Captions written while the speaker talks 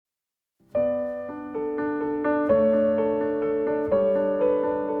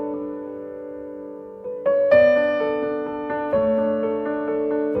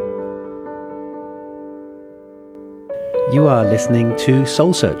You are listening to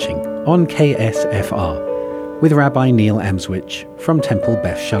Soul Searching on KSFR with Rabbi Neil Amswich from Temple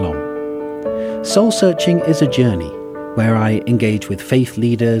Beth Shalom. Soul Searching is a journey where I engage with faith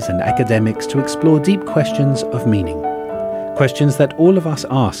leaders and academics to explore deep questions of meaning. Questions that all of us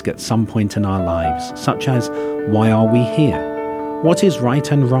ask at some point in our lives, such as, why are we here? What is right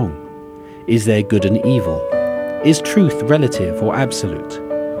and wrong? Is there good and evil? Is truth relative or absolute?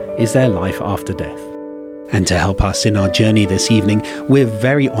 Is there life after death? And to help us in our journey this evening, we're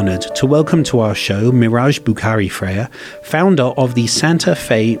very honoured to welcome to our show Miraj Bukhari-Freya, founder of the Santa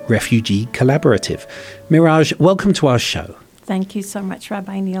Fe Refugee Collaborative. Miraj, welcome to our show. Thank you so much,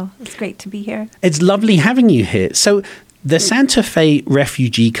 Rabbi Neil. It's great to be here. It's lovely having you here. So the Santa Fe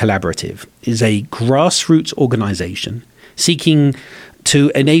Refugee Collaborative is a grassroots organisation seeking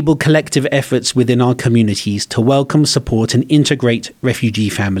to enable collective efforts within our communities to welcome, support and integrate refugee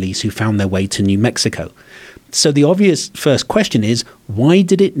families who found their way to New Mexico. So the obvious first question is, why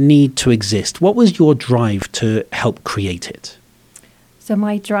did it need to exist? What was your drive to help create it? So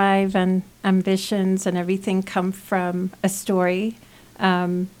my drive and ambitions and everything come from a story.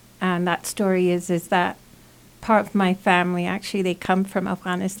 And that story is that part of my family, actually, they come from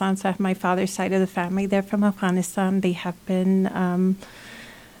Afghanistan. So I have my father's side of the family. They're from Afghanistan. They have been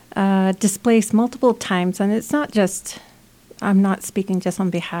displaced multiple times. And it's not just, I'm not speaking just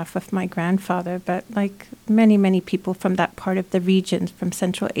on behalf of my grandfather, but like many, many people from that part of the region, from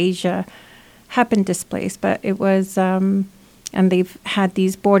Central Asia, have been displaced. But it was, and they've had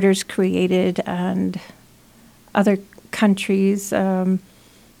these borders created and other countries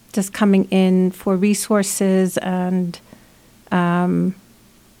just coming in for resources and,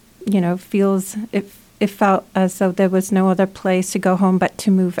 it felt as though there was no other place to go home but to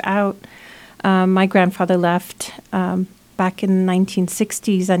move out. My grandfather left back in the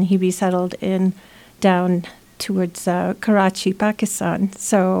 1960s and he resettled down towards Karachi, Pakistan.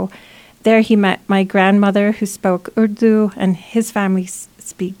 So there he met my grandmother who spoke Urdu and his family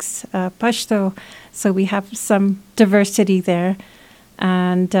speaks Pashto. So we have some diversity there.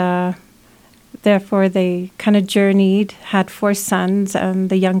 And therefore, they kind of journeyed, had 4 sons, and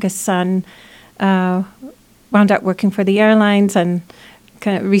the youngest son wound up working for the airlines and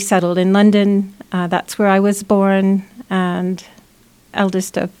kind of resettled in London. That's where I was born, and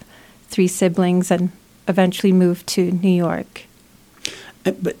eldest of 3 siblings, and eventually moved to New York.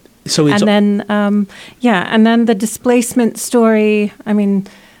 And then the displacement story. I mean,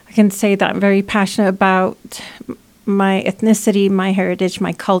 I can say that I'm very passionate about my ethnicity, my heritage,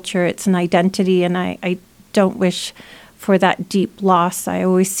 my culture. It's an identity, and I don't wish for that deep loss. I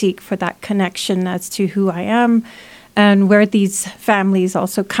always seek for that connection as to who I am and where these families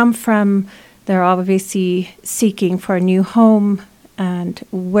also come from. They're obviously seeking for a new home, and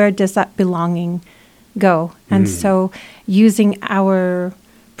where does that belonging go? And so using our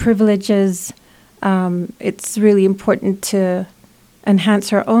privileges, it's really important to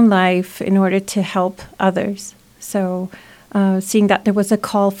enhance our own life in order to help others. So seeing that there was a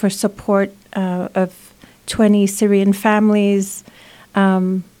call for support of 20 Syrian families,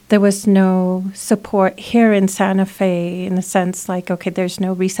 there was no support here in Santa Fe in the sense like, okay, there's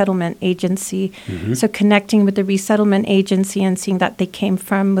no resettlement agency. Mm-hmm. So connecting with the resettlement agency and seeing that they came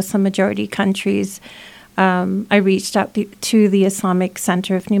from Muslim majority countries, I reached out to the Islamic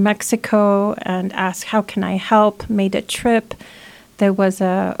Center of New Mexico and asked, how can I help? Made a trip. There was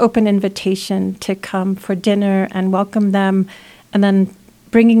an open invitation to come for dinner and welcome them, and then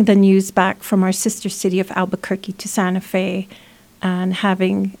bringing the news back from our sister city of Albuquerque to Santa Fe and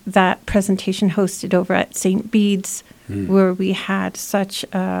having that presentation hosted over at St. Bede's, where we had such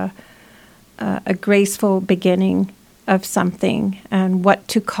a graceful beginning of something and what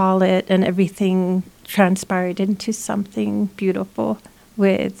to call it, and everything transpired into something beautiful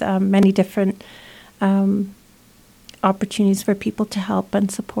with many different opportunities for people to help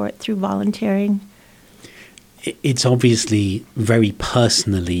and support through volunteering. It's obviously very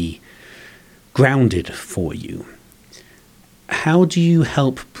personally grounded for you. How do you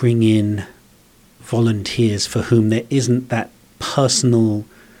help bring in volunteers for whom there isn't that personal,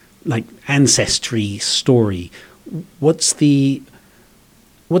 like, ancestry story? What's the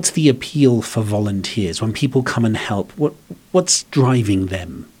appeal for volunteers when people come and help? What's driving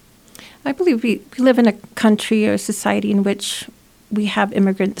them? I believe we live in a country or a society in which we have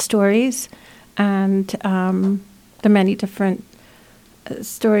immigrant stories, and the many different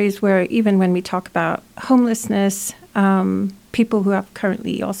stories where even when we talk about homelessness, people who are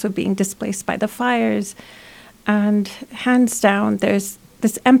currently also being displaced by the fires, and hands down, there's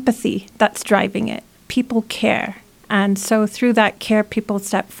this empathy that's driving it. People care. And so through that care, people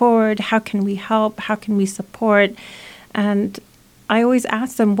step forward. How can we help? How can we support? And I always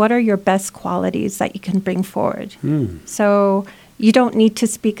ask them, what are your best qualities that you can bring forward? So you don't need to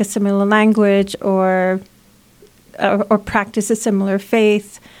speak a similar language or practice a similar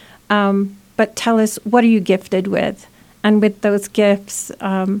faith, but tell us, what are you gifted with? And with those gifts,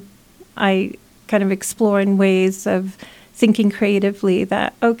 I kind of explore in ways of thinking creatively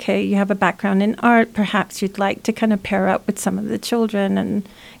that, okay, you have a background in art, perhaps you'd like to kind of pair up with some of the children and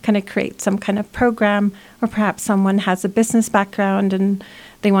kind of create some kind of program, or perhaps someone has a business background and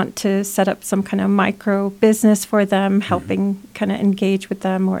they want to set up some kind of micro business for them, helping kind of engage with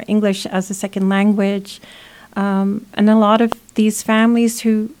them, or English as a second language. And a lot of these families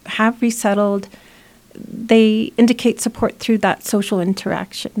who have resettled, they indicate support through that social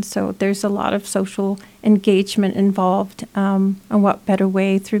interaction. So there's a lot of social engagement involved. And what better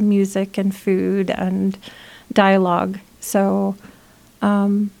way through music and food and dialogue. So,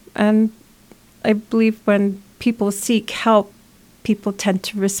 and I believe when people seek help, people tend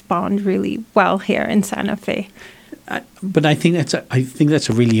to respond really well here in Santa Fe. But I think that's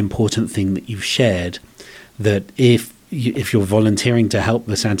a really important thing that you've shared, that if you're volunteering to help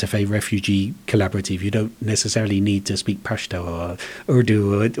the Santa Fe Refugee Collaborative, you don't necessarily need to speak Pashto or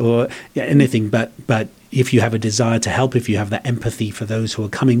Urdu or anything, but if you have a desire to help, if you have that empathy for those who are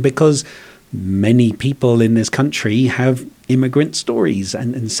coming, because many people in this country have immigrant stories,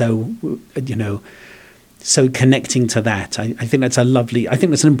 and so, so connecting to that, I think that's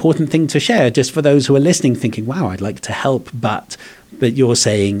an important thing to share, just for those who are listening, thinking, wow, I'd like to help, but you're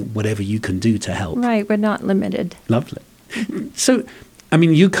saying whatever you can do to help. Right, we're not limited. Lovely. So, I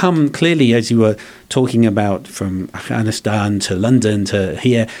mean, you come clearly, as you were talking about, from Afghanistan to London to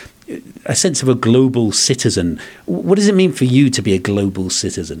here, a sense of a global citizen. What does it mean for you to be a global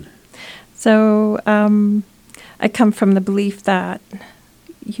citizen? So, I come from the belief that,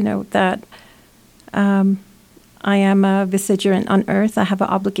 I am a vicegerent on earth. I have an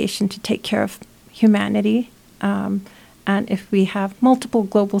obligation to take care of humanity. And if we have multiple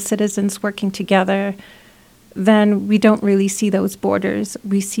global citizens working together, then we don't really see those borders.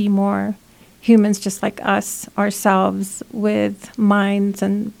 We see more humans just like us, ourselves, with minds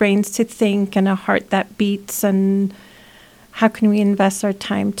and brains to think and a heart that beats. And how can we invest our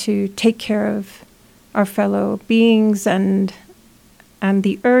time to take care of our fellow beings and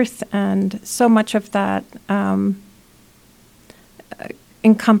the earth? And so much of that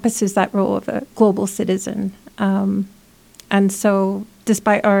encompasses that role of a global citizen. And so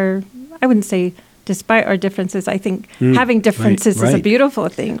despite our differences, I think having differences is a beautiful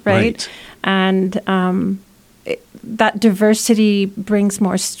thing, right? And that diversity brings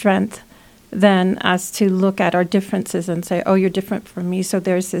more strength than us to look at our differences and say, oh, you're different from me, so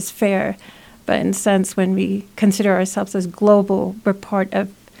there's this fair. But in a sense, when we consider ourselves as global, we're part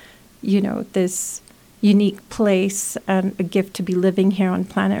of, this unique place and a gift to be living here on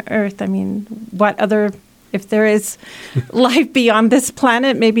planet Earth. I mean, if there is life beyond this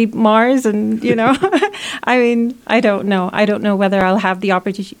planet, maybe Mars, and, I mean, I don't know. I don't know whether I'll have the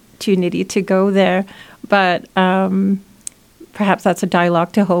opportunity to go there, but perhaps that's a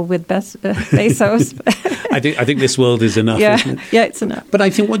dialogue to hold with Bezos. I think this world is enough, isn't it? Yeah, it's enough. But I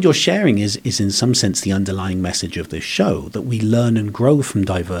think what you're sharing is in some sense the underlying message of this show, that we learn and grow from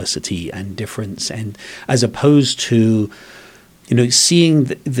diversity and difference, and as opposed to seeing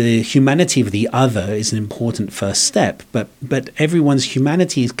the humanity of the other is an important first step, but everyone's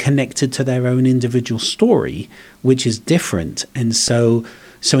humanity is connected to their own individual story, which is different. And so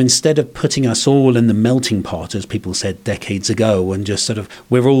instead of putting us all in the melting pot, as people said decades ago, and just sort of,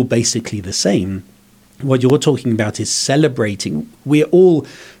 we're all basically the same, what you're talking about is celebrating. We're all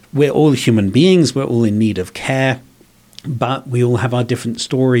human beings, we're all in need of care, but we all have our different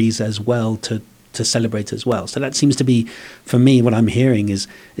stories as well to celebrate as well. So that seems to be, for me, what I'm hearing is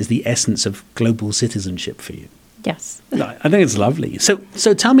the essence of global citizenship for you. Yes. I think it's lovely. So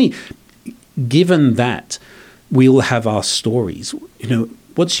tell me, given that we all have our stories,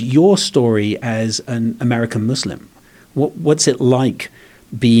 what's your story as an American Muslim? What's it like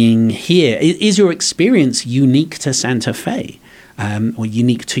being here? Is your experience unique to Santa Fe, or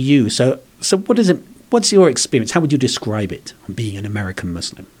unique to you? So what is it? What's your experience? How would you describe it, being an American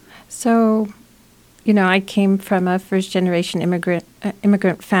Muslim? So, I came from a first-generation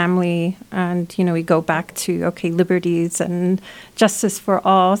immigrant family, and, we go back to, liberties and justice for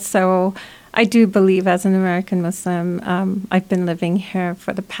all. So I do believe, as an American Muslim, I've been living here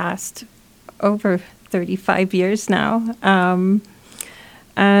for the past over 35 years now.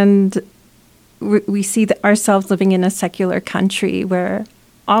 And we see ourselves living in a secular country where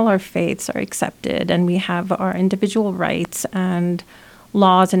all our faiths are accepted and we have our individual rights and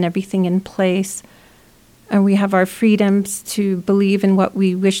laws and everything in place. and we have our freedoms to believe in what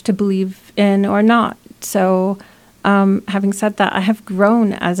we wish to believe in or not. So, having said that, I have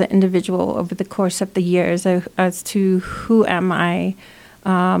grown as an individual over the course of the years as to who am I,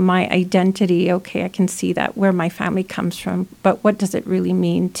 my identity. Okay, I can see that where my family comes from, but what does it really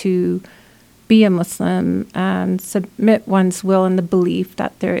mean to be a Muslim and submit one's will in the belief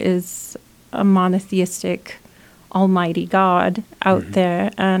that there is a monotheistic, almighty God out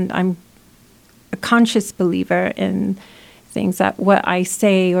there, and I'm a conscious believer in things that what I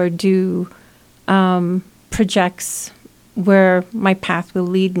say or do projects where my path will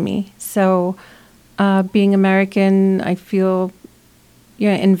lead me. So being American, I feel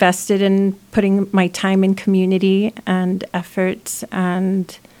invested in putting my time in community and efforts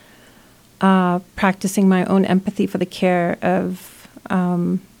and practicing my own empathy for the care of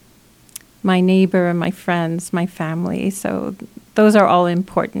my neighbor and my friends, my family. So those are all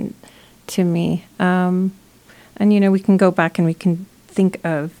important to me. And, we can go back and we can think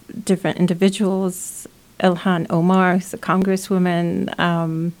of different individuals. Ilhan Omar, who's a congresswoman,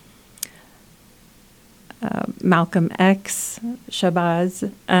 Malcolm X,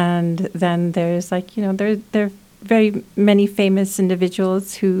 Shabazz, and then there's there are very many famous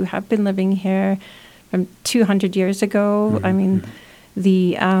individuals who have been living here from 200 years ago. I mean,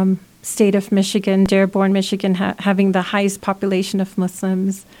 the state of Michigan, Dearborn, Michigan, having the highest population of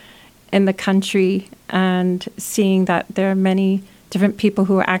Muslims in the country, and seeing that there are many different people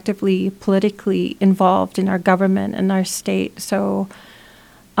who are actively politically involved in our government and our state. So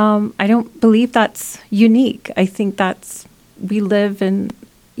I don't believe that's unique. I think we live in,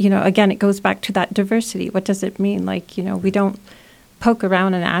 again, it goes back to that diversity. What does it mean? We don't poke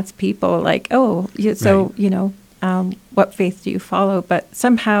around and ask people what faith do you follow? But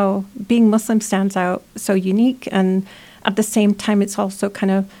somehow being Muslim stands out so unique. And at the same time, it's also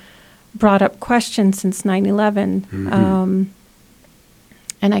kind of brought up questions since 9/11.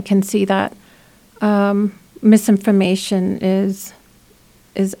 And I can see that misinformation is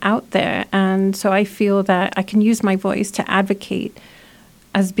out there. And so I feel that I can use my voice to advocate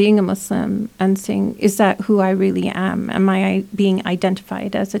as being a Muslim and saying, is that who I really am? Am I being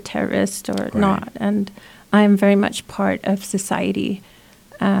identified as a terrorist or not? And I am very much part of society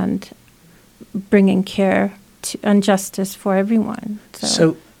and bringing care and justice for everyone.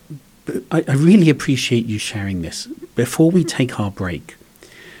 So I really appreciate you sharing this. Before we take our break,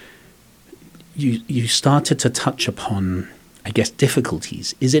 you started to touch upon, I guess,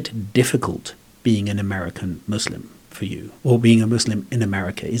 difficulties. Is it difficult being an American Muslim for you, or being a Muslim in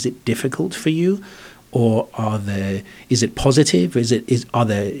America? Is it difficult for you, or is it positive? Is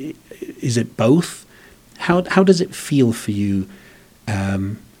it both? How does it feel for you?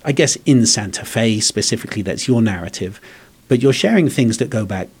 I guess in Santa Fe specifically, that's your narrative, but you're sharing things that go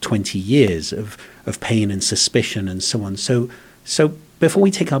back 20 years of pain and suspicion and so on. So before we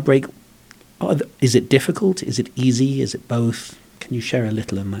take our break, is it difficult? Is it easy? Is it both? Can you share a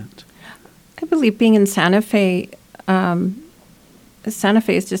little on that? I believe being in Santa Fe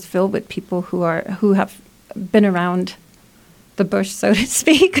is just filled with people who have been around the bush, so to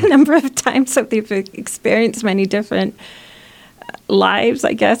speak, a number of times. So they've experienced many different lives,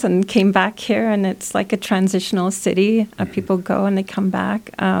 I guess, and came back here. And it's like a transitional city. People go and they come back.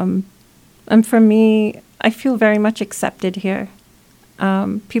 And for me, I feel very much accepted here.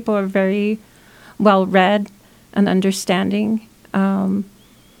 People are very well read and understanding.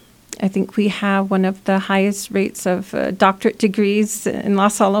 I think we have one of the highest rates of doctorate degrees in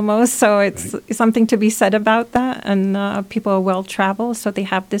Los Alamos, so it's something to be said about that. And people are well traveled, so they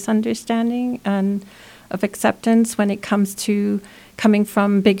have this understanding and of acceptance when it comes to coming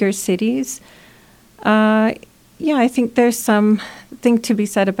from bigger cities. I think there's something to be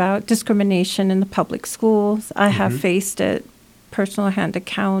said about discrimination in the public schools. I have faced it. Personal hand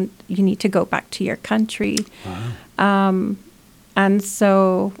account, you need to go back to your country. Wow. And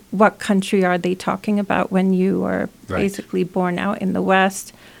so what country are they talking about when you were basically born out in the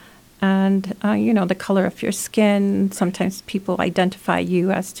West? And, the color of your skin. Sometimes people identify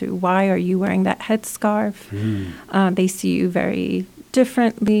you as to why are you wearing that headscarf. They see you very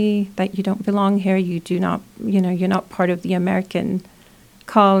differently, that you don't belong here. You do not, you're not part of the American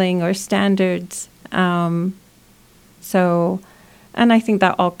calling or standards. And I think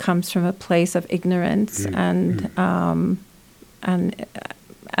that all comes from a place of ignorance, and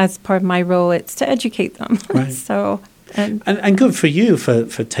as part of my role, it's to educate them. Right. And good for you for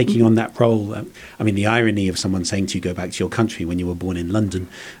taking on that role. I mean, the irony of someone saying to you, "Go back to your country" when you were born in London,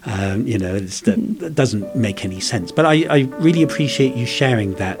 that doesn't make any sense. But I really appreciate you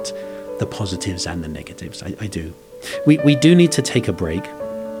sharing that, the positives and the negatives. I do. We do need to take a break.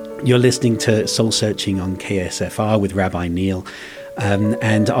 You're listening to Soul Searching on KSFR with Rabbi Neil.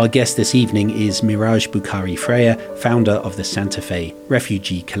 And our guest this evening is Miraj Bukhari Freya, founder of the Santa Fe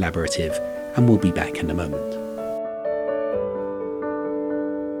Refugee Collaborative. And we'll be back in a moment.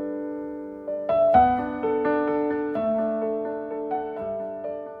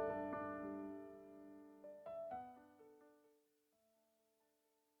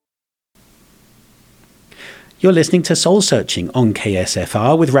 You're listening to Soul Searching on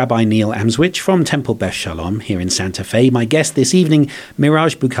KSFR with Rabbi Neil Amswich from Temple Beth Shalom here in Santa Fe. My guest this evening,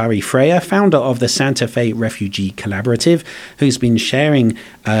 Miraj Bukhari Freya, founder of the Santa Fe Refugee Collaborative, who's been sharing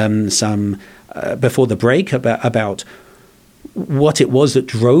before the break about what it was that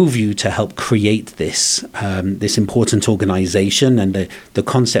drove you to help create this important organization, and the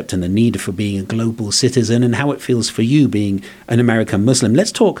concept and the need for being a global citizen, and how it feels for you being an American Muslim.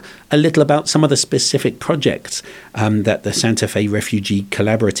 Let's talk a little about some of the specific projects that the Santa Fe Refugee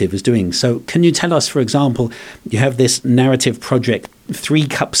Collaborative is doing. So can you tell us, for example, you have this narrative project, 3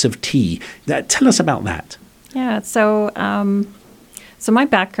 Cups of Tea. Tell us about that. Yeah, so my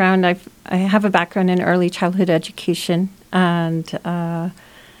background, I have a background in early childhood education, and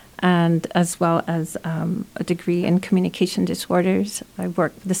as well as a degree in communication disorders. I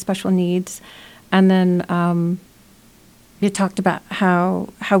work with the special needs, and then we talked about how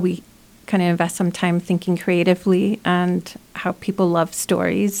we kind of invest some time thinking creatively, and how people love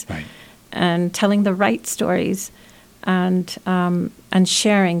stories, right, and telling the right stories, and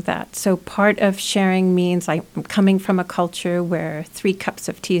sharing that. So part of sharing means I'm coming from a culture where 3 cups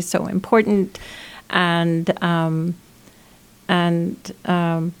of tea is so important, and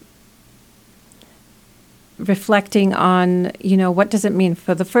reflecting on, what does it mean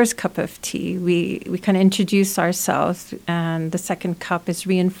for the first cup of tea? We kind of introduce ourselves, and the second cup is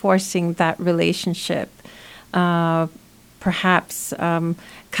reinforcing that relationship, perhaps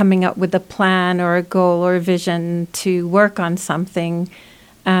coming up with a plan or a goal or a vision to work on something.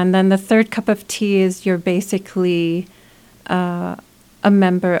 And then the third cup of tea is you're basically a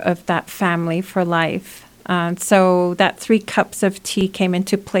member of that family for life. So that 3 cups of tea came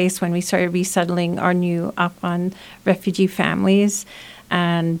into place when we started resettling our new Afghan refugee families.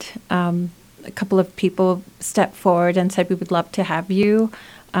 And a couple of people stepped forward and said, we would love to have you.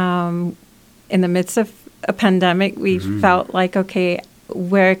 In the midst of a pandemic, we felt like, okay,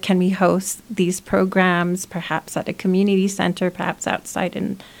 where can we host these programs? Perhaps at a community center, perhaps outside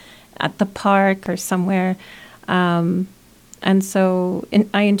at the park or somewhere. And so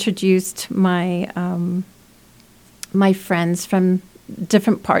I introduced my friends from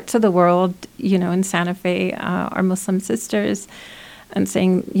different parts of the world, in Santa Fe, our Muslim sisters, and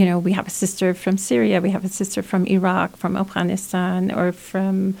saying, we have a sister from Syria, we have a sister from Iraq, from Afghanistan, or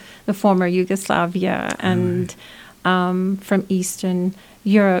from the former Yugoslavia, and from Eastern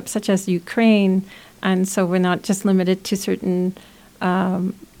Europe, such as Ukraine. And so we're not just limited to certain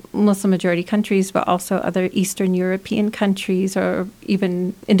Muslim majority countries, but also other Eastern European countries, or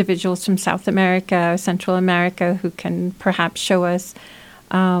even individuals from South America, Central America, who can perhaps show us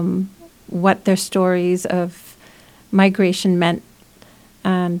what their stories of migration meant.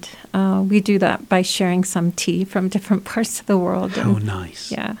 And we do that by sharing some tea from different parts of the world. How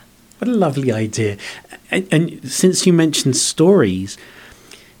nice. Yeah. What a lovely idea. And since you mentioned stories,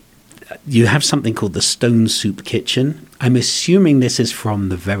 you have something called the Stone Soup Kitchen. I'm assuming this is from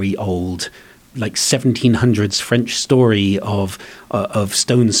the very old, like 1700s French story of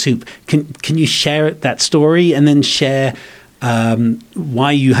stone soup. Can you share that story, and then share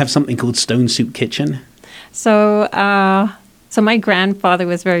why you have something called Stone Soup Kitchen? So my grandfather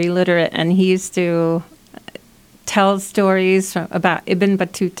was very literate, and he used to tell stories about Ibn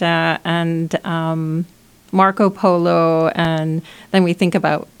Battuta and Marco Polo, and then we think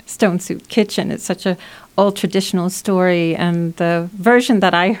about Stone Soup Kitchen. It's such a old traditional story, and the version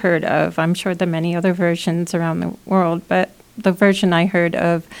that I heard of, I'm sure there are many other versions around the world, but the version I heard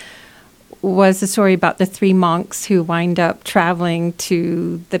of was a story about the 3 monks who wind up traveling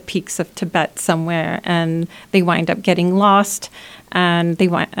to the peaks of Tibet somewhere, and they wind up getting lost, and they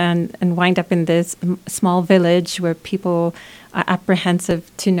wind up in this small village where people are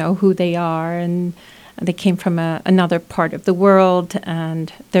apprehensive to know who they are, and they came from another part of the world,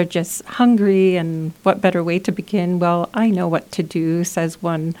 and they're just hungry, and what better way to begin? Well, I know what to do, says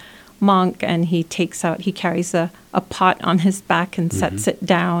one monk, and he carries a pot on his back and sets it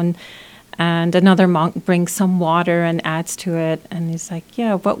down, and another monk brings some water and adds to it, and he's like,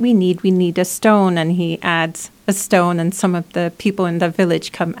 yeah, what we need a stone, and he adds a stone, and some of the people in the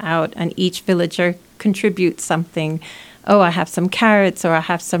village come out, and each villager contributes something. Oh, I have some carrots, or I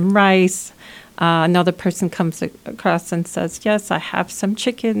have some rice, Another person comes across and says, yes, I have some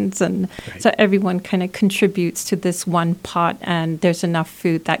chickens. And so everyone kind of contributes to this one pot, and there's enough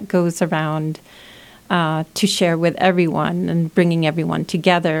food that goes around to share with everyone and bringing everyone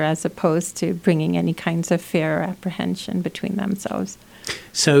together, as opposed to bringing any kinds of fear or apprehension between themselves.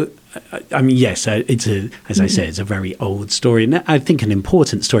 So, I mean, yes, as I say, it's a very old story, and I think an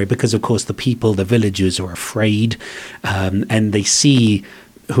important story because, of course, the villagers are afraid, and they see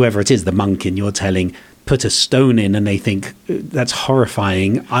whoever it is, the monk in your telling, put a stone in, and they think, that's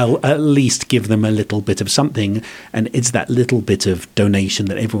horrifying. I'll at least give them a little bit of something, and it's that little bit of donation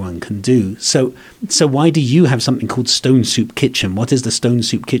that everyone can do. So why do you have something called Stone Soup Kitchen? What is the Stone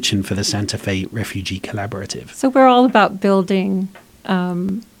Soup Kitchen for the Santa Fe Refugee Collaborative? So we're all about building,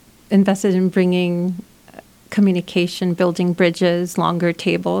 invested in bringing communication, building bridges, longer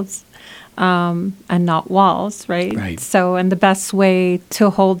tables, and not walls, right? So, and the best way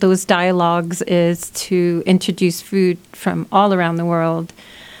to hold those dialogues is to introduce food from all around the world.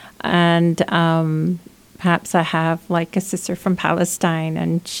 And perhaps I have like a sister from Palestine,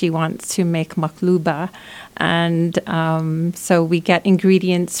 and she wants to make makhlouba. And so we get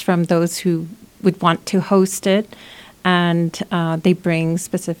ingredients from those who would want to host it. And they bring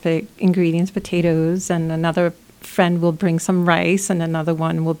specific ingredients, potatoes, and another friend will bring some rice, and another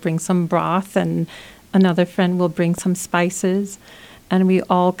one will bring some broth, and another friend will bring some spices. And we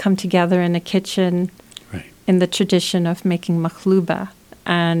all come together in a kitchen in the tradition of making makhlouba.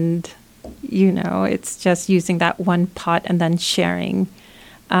 And, it's just using that one pot and then sharing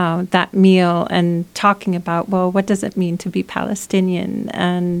that meal and talking about, well, what does it mean to be Palestinian?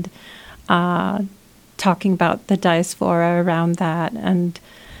 And talking about the diaspora around that. And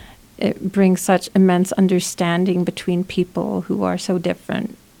it brings such immense understanding between people who are so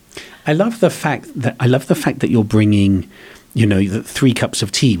different. I love the fact that you're bringing, the 3 cups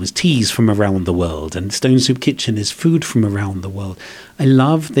of tea was teas from around the world, and Stone Soup Kitchen is food from around the world. I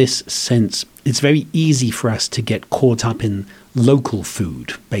love this sense. It's very easy for us to get caught up in local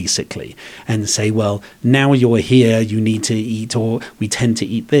food, basically, and say, well, now you're here, you need to eat, or we tend to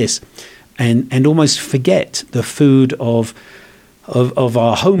eat this, and almost forget the food of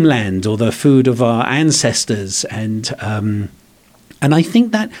our homeland or the food of our ancestors. And I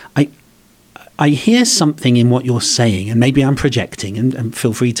think that I hear something in what you're saying, and maybe I'm projecting, and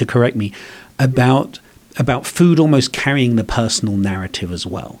feel free to correct me, about food almost carrying the personal narrative as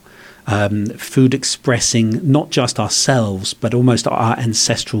well. Food expressing not just ourselves, but almost our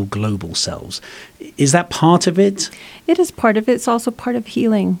ancestral global selves. Is that part of it? It is part of it. It's also part of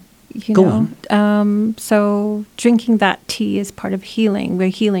healing. Go on. So drinking that tea is part of healing. We're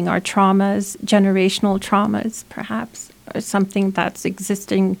healing our traumas, generational traumas, perhaps, or something that's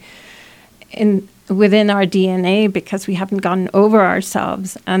existing within our DNA because we haven't gotten over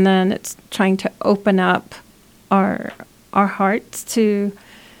ourselves. And then it's trying to open up our hearts to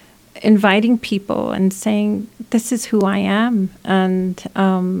inviting people and saying, this is who I am, and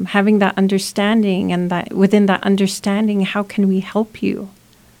having that understanding, and that within that understanding, how can we help you?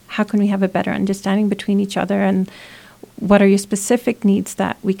 How can we have a better understanding between each other, and what are your specific needs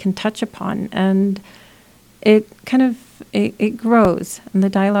that we can touch upon? And it kind of, it grows, and the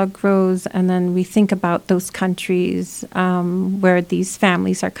dialogue grows, and then we think about those countries where these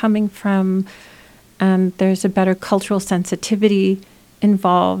families are coming from, and there's a better cultural sensitivity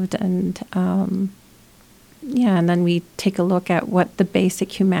involved, and and then we take a look at what the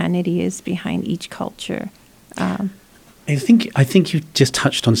basic humanity is behind each culture. I think you just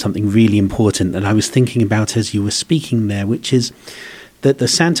touched on something really important that I was thinking about as you were speaking there, which is that the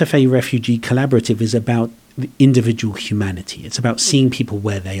Santa Fe Refugee Collaborative is about individual humanity. It's about seeing people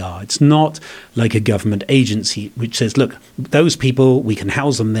where they are. It's not like a government agency which says, look, those people, we can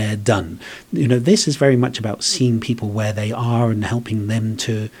house them there, done. This is very much about seeing people where they are and helping them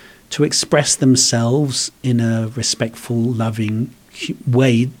to express themselves in a respectful, loving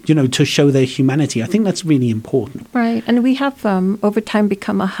way, to show their humanity. I think that's really important. Right. And we have over time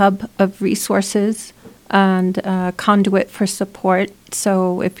become a hub of resources and conduit for support.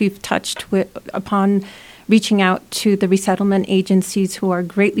 So if you've touched upon reaching out to the resettlement agencies who are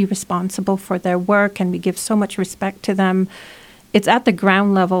greatly responsible for their work, and we give so much respect to them, it's at the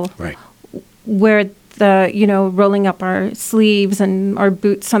ground level, right, where rolling up our sleeves and our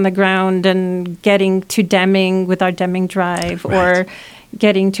boots on the ground and getting to Deming with our Deming Drive, right, or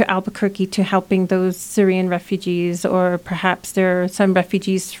getting to Albuquerque to helping those Syrian refugees, or perhaps there are some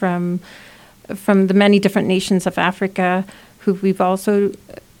refugees from the many different nations of Africa who we've also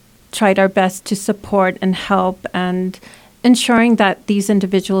tried our best to support and help, and ensuring that these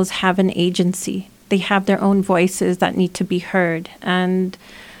individuals have an agency. They have their own voices that need to be heard. And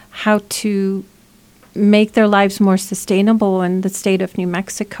how to make their lives more sustainable in the state of New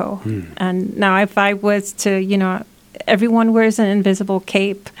Mexico. And now if I was to, everyone wears an invisible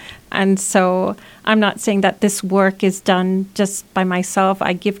cape. And so I'm not saying that this work is done just by myself.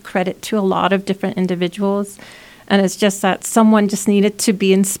 I give credit to a lot of different individuals. And it's just that someone just needed to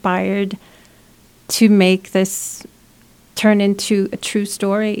be inspired to make this turn into a true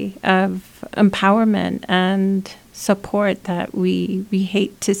story of empowerment and support that we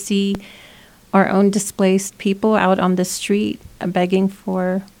hate to see our own displaced people out on the street begging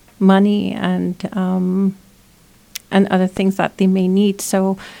for money and other things that they may need.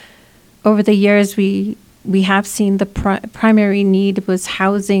 So over the years, we have seen the primary need was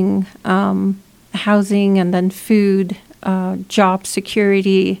housing, and then food, job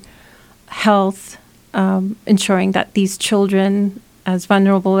security, health, ensuring that these children, as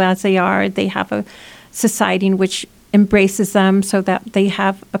vulnerable as they are, they have a society in which embraces them so that they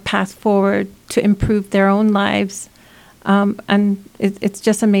have a path forward to improve their own lives. And it's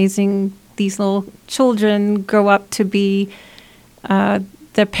just amazing. These little children grow up to be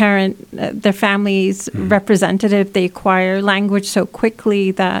their family's representative. They acquire language so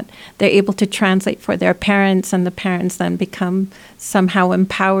quickly that they're able to translate for their parents, and the parents then become somehow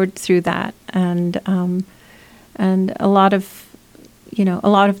empowered through that. And a lot of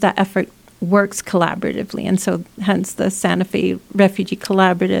that effort works collaboratively, and so hence the Santa Fe Refugee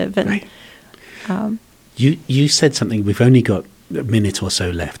Collaborative. And right. You said something. We've only got a minute or so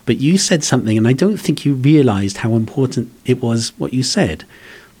left, but you said something, and I don't think you realized how important it was what you said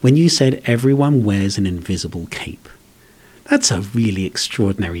when you said everyone wears an invisible cape. That's a really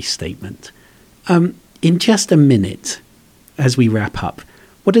extraordinary statement. In just a minute, as we wrap up,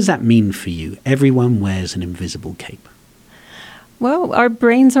 what does that mean for you? Everyone wears an invisible cape. Well, our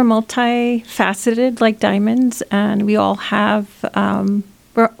brains are multifaceted like diamonds, and we all have,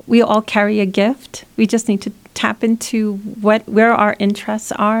 we all carry a gift. We just need to tap into where our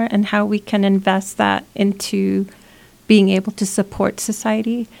interests are and how we can invest that into being able to support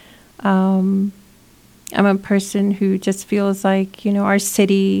society. I'm a person who just feels like, our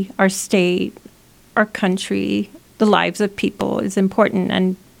city, our state, our country, the lives of people is important.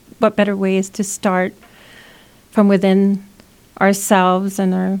 And what better way is to start from within ourselves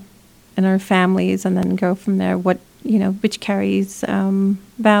and our families, and then go from there, which carries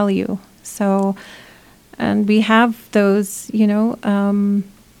value. So, and we have those, we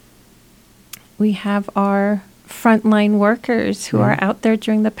have our frontline workers who are out there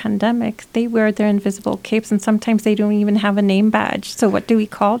during the pandemic. They wear their invisible capes, and sometimes they don't even have a name badge. So what do we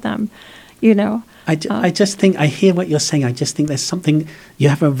call them? I just think, I hear what you're saying. I just think there's something, you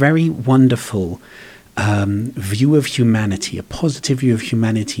have a very wonderful view of humanity, a positive view of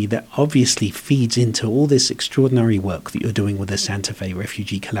humanity that obviously feeds into all this extraordinary work that you're doing with the Santa Fe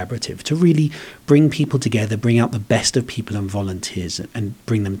Refugee Collaborative to really bring people together, bring out the best of people and volunteers and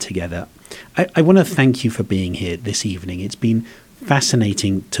bring them together. I want to thank you for being here this evening. It's been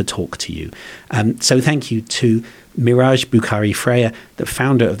fascinating to talk to you. So thank you to Miraj Bukhari-Freya, the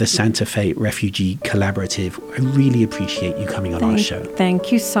founder of the Santa Fe Refugee Collaborative. I really appreciate you coming on our show.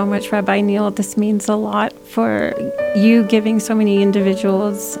 Thank you so much, Rabbi Neil. This means a lot for you giving so many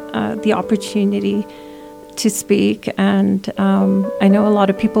individuals the opportunity to speak. And I know a lot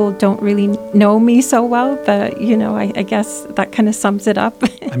of people don't really know me so well, but, I guess that kind of sums it up.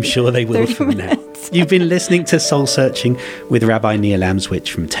 I'm sure they will from now. You've been listening to Soul Searching with Rabbi Neil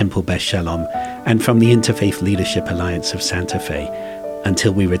Amswich from Temple Beth Shalom and from the Interfaith Leadership Alliance of Santa Fe.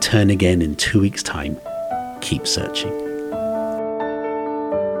 Until we return again in 2 weeks' time, keep searching.